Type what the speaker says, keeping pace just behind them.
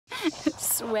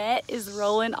Sweat is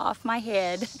rolling off my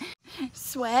head.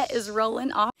 Sweat is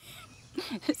rolling off.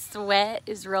 Sweat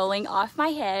is rolling off my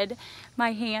head.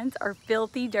 My hands are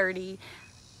filthy dirty.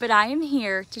 But I am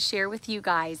here to share with you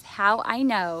guys how I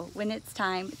know when it's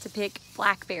time to pick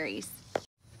blackberries.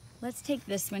 Let's take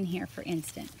this one here for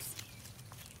instance.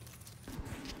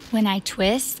 When I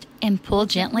twist and pull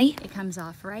gently, it comes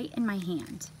off right in my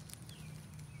hand.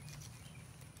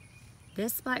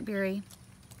 This blackberry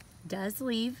does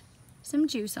leave some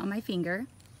juice on my finger.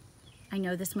 I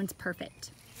know this one's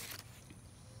perfect.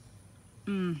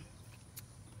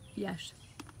 Yes,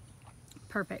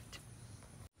 perfect.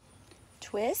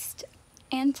 Twist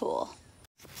and pull.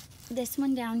 This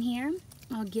one down here,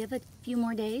 I'll give a few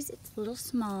more days. It's a little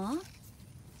small.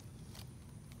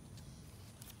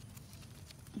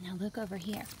 Now look over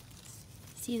here.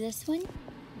 See this one?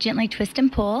 Gently twist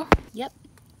and pull. Yep,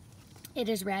 it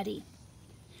is ready.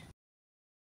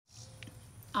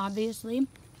 Obviously,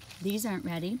 these aren't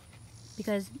ready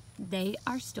because they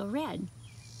are still red.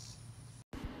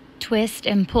 Twist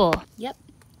and pull. Yep,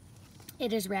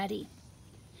 it is ready.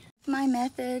 My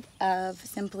method of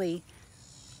simply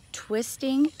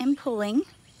twisting and pulling,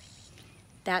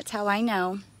 that's how I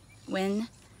know when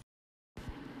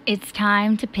it's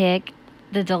time to pick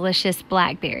the delicious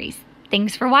blackberries.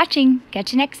 Thanks for watching.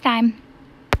 Catch you next time.